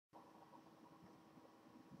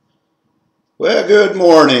Well, good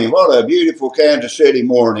morning. What a beautiful Kansas City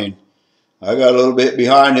morning. I got a little bit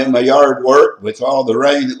behind in my yard work with all the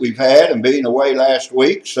rain that we've had and being away last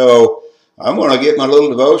week. So I'm going to get my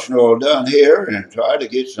little devotional done here and try to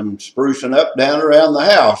get some sprucing up down around the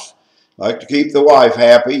house. Like to keep the wife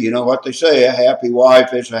happy. You know what they say, a happy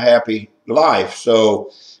wife is a happy life.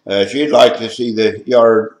 So she'd like to see the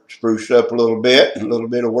yard spruced up a little bit and a little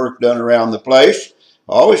bit of work done around the place.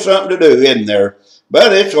 Always something to do, isn't there?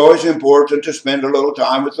 But it's always important to spend a little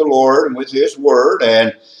time with the Lord and with His Word.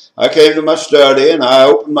 And I came to my study and I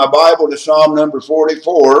opened my Bible to Psalm number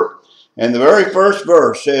 44. And the very first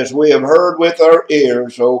verse says, "We have heard with our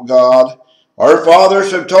ears, O God. Our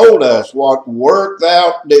fathers have told us what work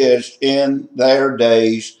thou didst in their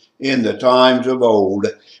days, in the times of old."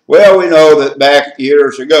 Well, we know that back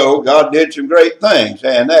years ago, God did some great things.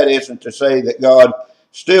 And that isn't to say that God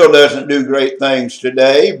still doesn't do great things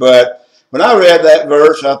today, but when I read that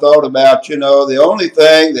verse, I thought about, the only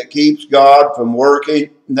thing that keeps God from working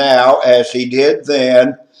now as He did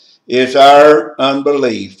then is our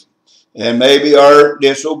unbelief and maybe our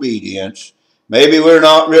disobedience. Maybe we're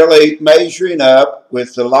not really measuring up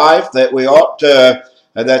with the life that we ought to,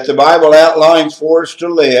 that the Bible outlines for us to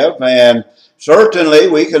live. And certainly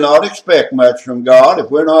we cannot expect much from God if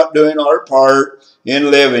we're not doing our part in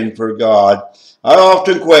living for God. I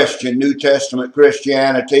often question New Testament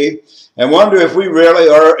Christianity and wonder if we really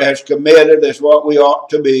are as committed as what we ought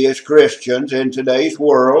to be as Christians in today's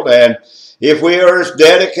world, and if we are as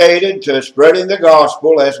dedicated to spreading the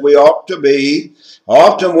gospel as we ought to be. I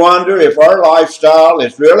often wonder if our lifestyle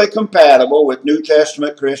is really compatible with New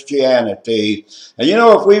Testament Christianity. And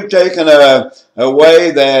if we've taken a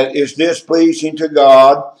way that is displeasing to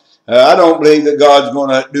God, I don't believe that God's going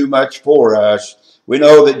to do much for us. We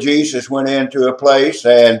know that Jesus went into a place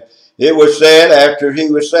and it was said after He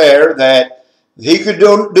was there that He could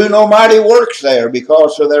do no mighty works there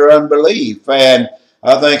because of their unbelief. And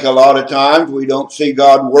I think a lot of times we don't see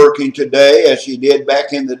God working today as He did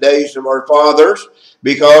back in the days of our fathers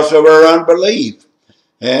because of our unbelief.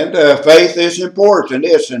 And faith is important,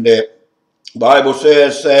 isn't it? The Bible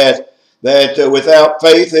says that without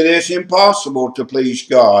faith it is impossible to please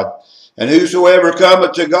God. And whosoever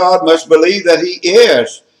cometh to God must believe that He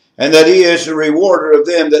is, and that He is the rewarder of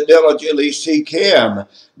them that diligently seek Him.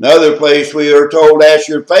 Another place we are told, as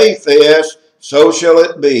your faith is, so shall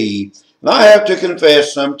it be. And I have to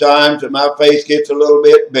confess sometimes that my faith gets a little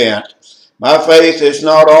bit bent. My faith is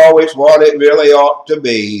not always what it really ought to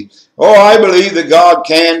be. Oh, I believe that God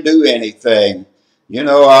can do anything.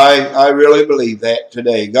 I really believe that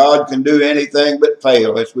today. God can do anything but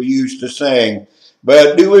fail, as we used to sing.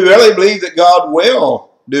 But do we really believe that God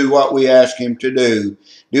will do what we ask Him to do?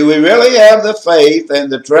 Do we really have the faith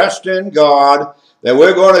and the trust in God that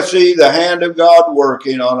we're going to see the hand of God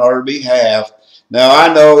working on our behalf? Now,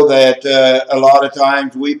 I know that a lot of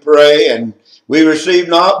times we pray and we receive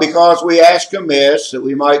not because we ask amiss, that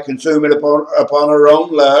we might consume it upon our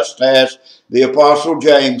own lust, as the Apostle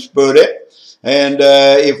James put it. And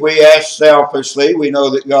if we ask selfishly, we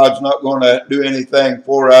know that God's not going to do anything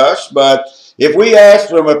for us. But if we ask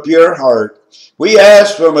from a pure heart, we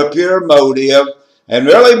ask from a pure motive, and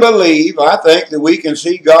really believe, I think that we can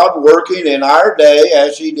see God working in our day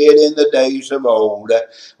as He did in the days of old.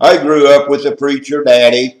 I grew up with a preacher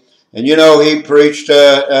daddy, and he preached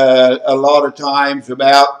a lot of times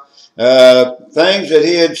about things that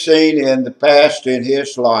he had seen in the past in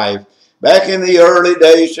his life. Back in the early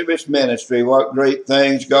days of his ministry, what great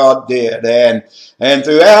things God did. And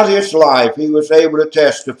throughout his life, he was able to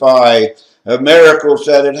testify of miracles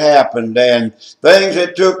that had happened and things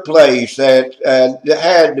that took place that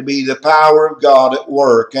had to be the power of God at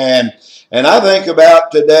work. And I think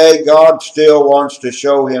about today, God still wants to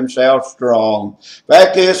show Himself strong.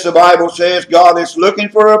 Fact is, the Bible says God is looking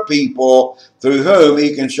for a people through whom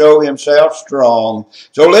He can show Himself strong.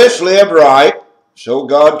 So let's live right so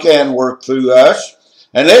God can work through us.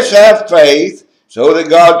 And let's have faith so that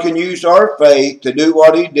God can use our faith to do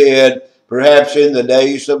what He did perhaps in the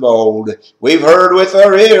days of old. We've heard with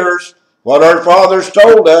our ears what our fathers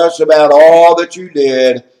told us about all that you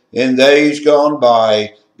did in days gone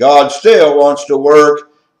by. God still wants to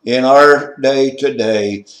work in our day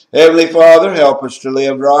today. Heavenly Father, help us to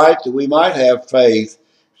live right, that we might have faith.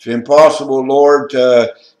 It's impossible, Lord,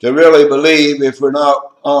 to really believe if we're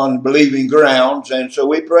not on believing grounds. And so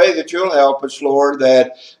we pray that you'll help us, Lord,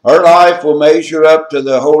 that our life will measure up to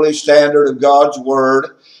the holy standard of God's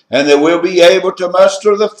Word, and that we'll be able to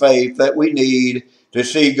muster the faith that we need to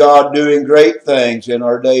see God doing great things in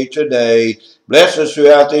our day today. Bless us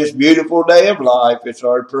throughout this beautiful day of life. It's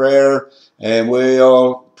our prayer, and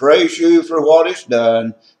we'll praise you for what it's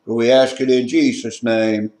done. For we ask it in Jesus'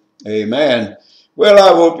 name. Amen. Well,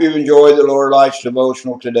 I hope you enjoyed the Lower Lights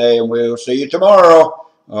Devotional today, and we'll see you tomorrow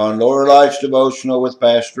on Lower Lights Devotional with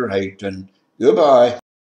Pastor Hayton. Goodbye.